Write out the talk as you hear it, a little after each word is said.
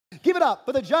Give it up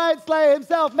for the giant slayer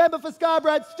himself, member for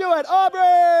Scarborough Stuart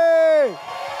Aubrey!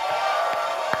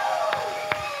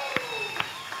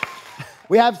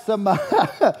 We have some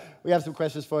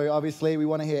questions for you, obviously. We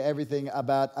want to hear everything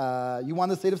about, you won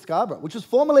the seat of Scarborough, which was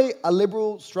formerly a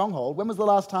Liberal stronghold. When was the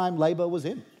last time Labor was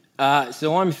in?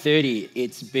 So I'm 30.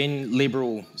 It's been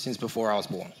Liberal since before I was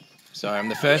born. So I'm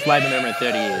the first Labor member in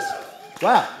 30 years.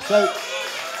 Wow. So...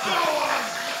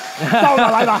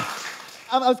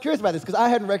 I was curious about this because I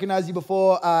hadn't recognised you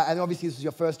before, and obviously this was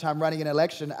your first time running an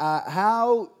election.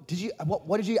 How did you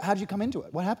come into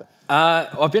it? What happened?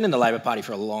 I've been in the Labor Party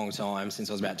for a long time, since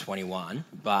I was about 21,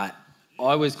 but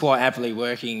I was quite happily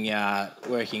working up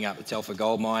at Telfer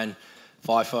Gold Mine,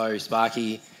 FIFO,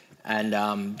 Sparky,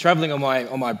 and travelling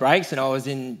on my breaks, and I was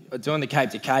doing the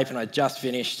Cape to Cape, and I just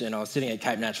finished, and I was sitting at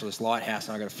Cape Naturalist Lighthouse,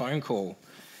 and I got a phone call.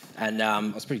 And I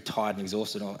was pretty tired and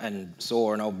exhausted and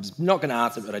sore, and I was not going to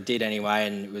answer it, but I did anyway.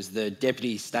 And it was the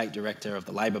Deputy State Director of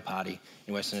the Labor Party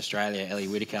in Western Australia, Ellie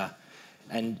Whittaker.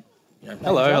 And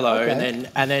hello, okay.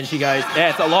 and then she goes,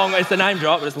 yeah, it's a name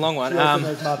drop, but it's a long one.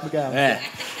 Yeah.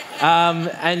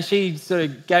 And she sort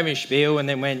of gave me a spiel, and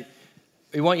then went,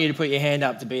 "We want you to put your hand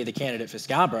up to be the candidate for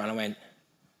Scarborough." And I went,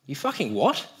 "You fucking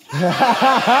what?"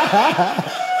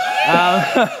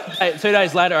 2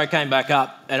 days later, I came back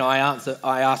up and I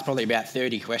asked probably about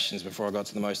 30 questions before I got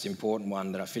to the most important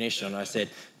one that I finished on. I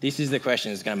said, "This is the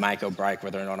question that's going to make or break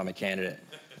whether or not I'm a candidate."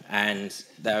 And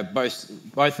they were both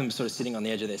of them sort of sitting on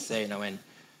the edge of their seat, and I went,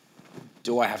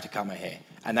 "Do I have to cut my hair?"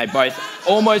 And they both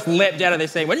almost leapt out of their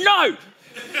seat and went, "No!"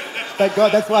 Thank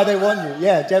God, that's why they won you.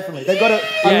 Yeah, definitely. They've got I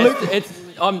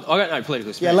got no political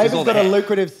experience. Yeah, Labor's got a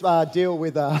lucrative deal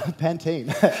with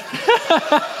Pantene.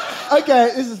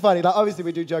 Okay, this is funny. Like, obviously,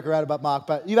 we do joke around about Mark,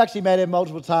 but you've actually met him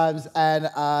multiple times, and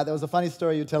there was a funny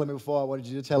story you were telling me before I wanted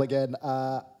you to tell again.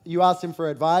 You asked him for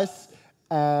advice.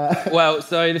 Well,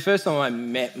 so the first time I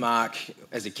met Mark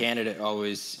as a candidate,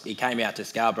 he came out to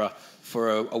Scarborough for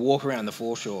a walk around the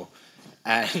foreshore,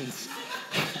 and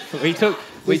we took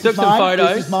some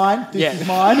photos. This is mine. This is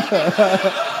mine.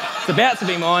 It's about to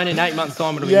be mine. In 8 months'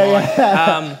 time, it'll be mine.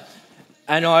 Yeah.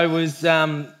 And I was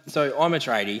so I'm a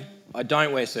tradie. I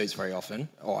don't wear suits very often.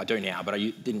 Oh, I do now, but I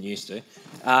didn't used to.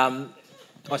 I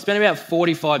spent about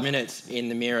 45 minutes in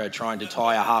the mirror trying to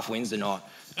tie a half Windsor knot.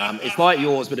 It's like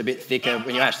yours, but a bit thicker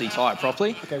when you actually tie it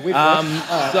properly. Okay,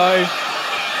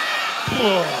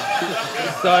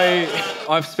 So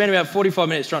I've spent about 45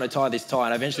 minutes trying to tie this tie,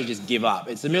 and I eventually just give up.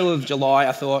 It's the middle of July.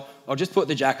 I thought, I'll just put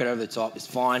the jacket over the top. It's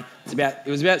fine. It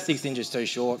was about 6 inches too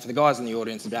short. For the guys in the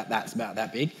audience, it's about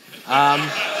that big.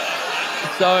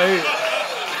 So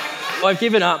I've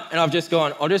given up, and I've just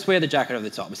gone, I'll just wear the jacket over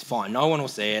the top. It's fine. No one will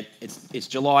see it. It's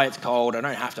July. It's cold. I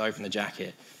don't have to open the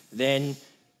jacket. Then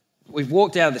we've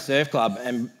walked out of the surf club,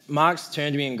 and Mark's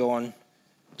turned to me and gone,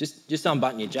 just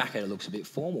unbutton your jacket. It looks a bit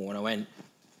formal. And I went,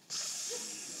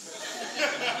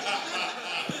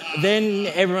 then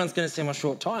everyone's going to see my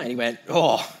short tie. And he went,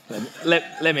 oh,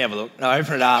 let me have a look. And I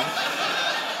open it up.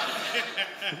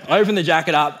 I open the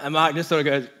jacket up, and Mark just sort of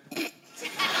goes,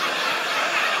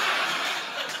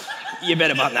 you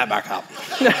better button that back up.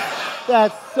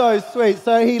 That's so sweet.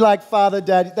 So he like father,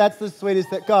 dad. That's the sweetest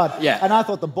that God. Yeah. And I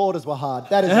thought the borders were hard.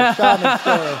 That is a charming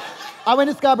story. I went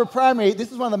to Scarborough Primary.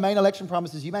 This is one of the main election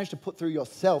promises you managed to put through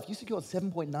yourself. You secured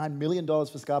 $7.9 million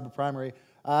for Scarborough Primary.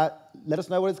 Let us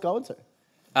know what it's going to.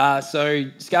 So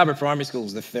Scarborough Primary School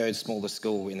is the third smallest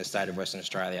school in the state of Western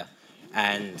Australia,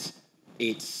 and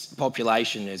its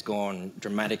population has gone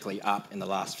dramatically up in the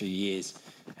last few years.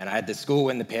 And I had the school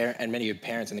and many of the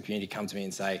parents in the community come to me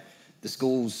and say, the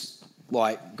school's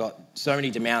got so many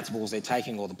demountables, they're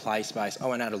taking all the play space. I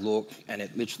went out to look, and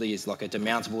it literally is like a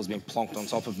demountable has been plonked on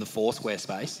top of the Foursquare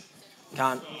space.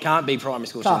 Can't be primary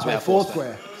school students without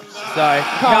Foursquare. So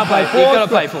can't play Foursquare. You've got to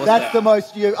play Foursquare. That's the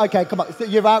most okay, come on. So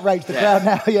you've outraged the crowd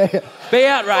now. Yeah. Be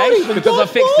outraged because I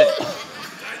fixed it.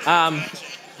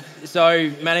 So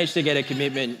managed to get a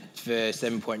commitment for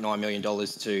 $7.9 million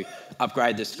to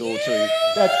upgrade the school to...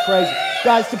 That's crazy.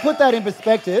 Guys, to put that in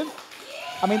perspective,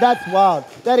 I mean, that's wild.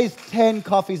 That is 10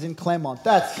 coffees in Claremont.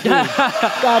 That's huge.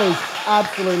 That is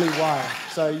absolutely wild.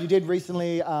 So you did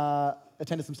recently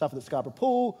attended some stuff at the Scarborough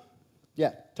Pool.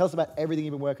 Yeah, tell us about everything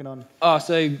you've been working on. Oh,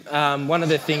 so one of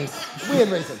the things... Weird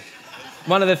reason.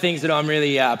 One of the things that I'm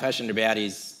really passionate about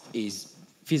is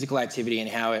physical activity and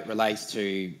how it relates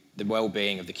to the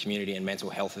well-being of the community and mental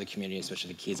health of the community,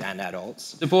 especially the kids and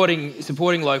adults.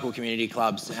 Supporting local community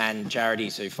clubs and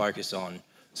charities who focus on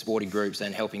sporting groups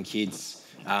and helping kids,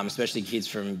 especially kids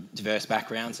from diverse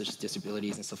backgrounds such as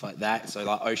disabilities and stuff like that. So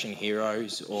like Ocean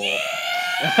Heroes or...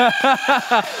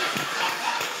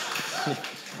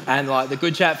 and like the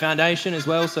Good Chat Foundation as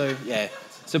well. So yeah,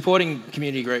 supporting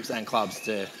community groups and clubs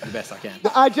to the best I can.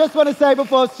 I just want to say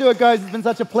before Stuart goes, it's been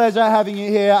such a pleasure having you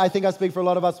here. I think I speak for a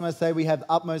lot of us when I say we have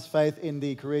utmost faith in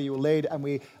the career you will lead, and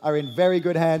we are in very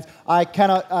good hands. I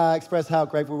cannot express how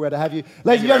grateful we are to have you.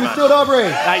 Ladies and gentlemen, Stuart Aubrey.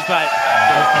 Thanks, mate.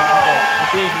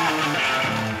 Thank you.